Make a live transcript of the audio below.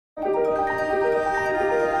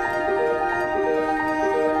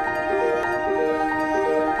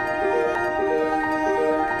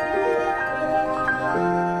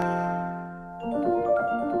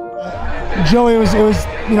Joey, it was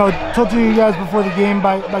told to you guys before the game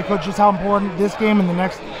by Coach just how important this game and the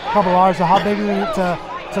next couple hours. So how big is it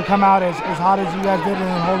to come out as hot as you guys did and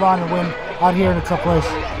then hold on and win out here in a tough place?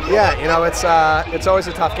 Yeah, it's always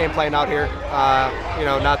a tough game playing out here.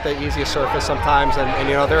 Not the easiest surface sometimes, and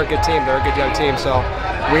they're a good team. They're a good young team. So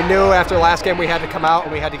we knew after the last game we had to come out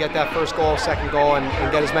and we had to get that first goal, second goal,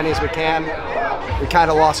 and get as many as we can. We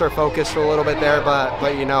kind of lost our focus for a little bit there, but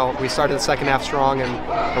we started the second half strong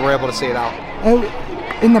and we're able to see it out.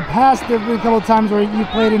 In the past, there have been a couple of times where you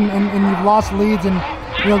played and you've lost leads and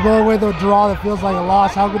go away with a draw that feels like a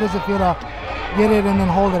loss. How good does it feel to get it and then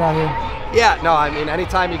hold it out here? Yeah, no, I mean,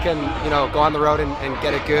 anytime you can, go on the road and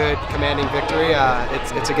get a good, commanding victory,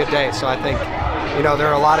 it's a good day. So I think, there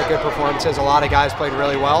are a lot of good performances. A lot of guys played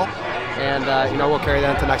really well, and we'll carry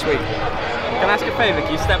that into next week. Can I ask a favour?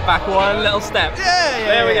 Can you step back one little step? Yeah.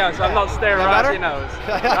 There we go. So I'm not staring right at your nose.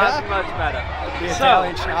 That's much better. The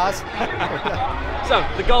Italian schnoz. So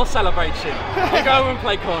the goal celebration. You go and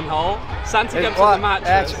play cornhole. Santa comes on the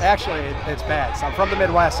mattress. Actually, it's bags. I'm from the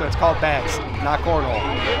Midwest, so it's called bags, not cornhole.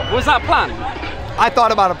 Was that planned? I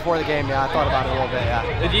thought about it before the game. Yeah, I thought about it a little bit. Yeah.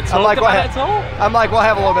 Did you talk about it at all? I'm like, we'll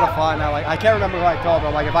have a little bit of fun. I can't remember who I told, but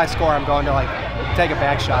I'm like, if I score, I'm going to take a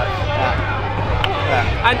bag shot.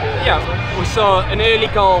 And we saw an early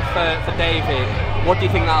goal for David. What do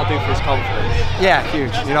you think that'll do for his confidence? Yeah,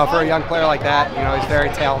 huge. For a young player like that, he's very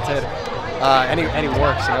talented, and he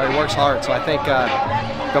works. He works hard. So I think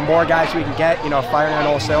the more guys we can get, firing on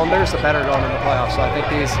all cylinders, the better going in the playoffs. So I think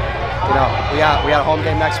these, we got a home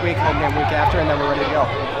game next week, home game week after, and then we're ready to go.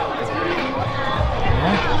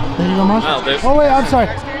 Thank you very much. Oh wait, I'm sorry.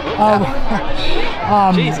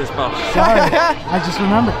 Jesus, boss. Sorry, I just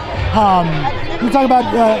remembered. You talk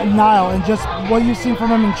about Niall and just what you've seen from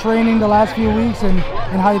him in training the last few weeks and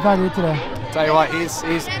how you thought he did today. Tell you what, he's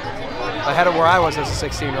ahead of where I was as a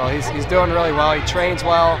 16-year-old. He's doing really well. He trains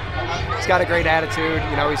well. He's got a great attitude.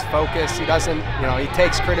 He's focused. He doesn't, he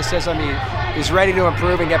takes criticism. He's ready to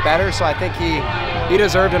improve and get better. So I think he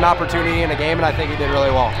deserved an opportunity in the game, and I think he did really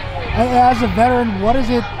well. As a veteran, what does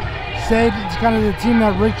it say to kind of the team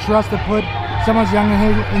that Rick trusts to put someone as young as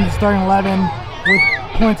him in the starting 11 with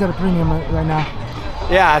points at a premium right now?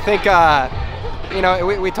 Yeah, I think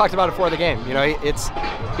we talked about it before the game.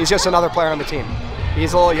 He's just another player on the team.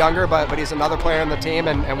 He's a little younger, but he's another player on the team,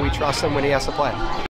 and we trust him when he has to play.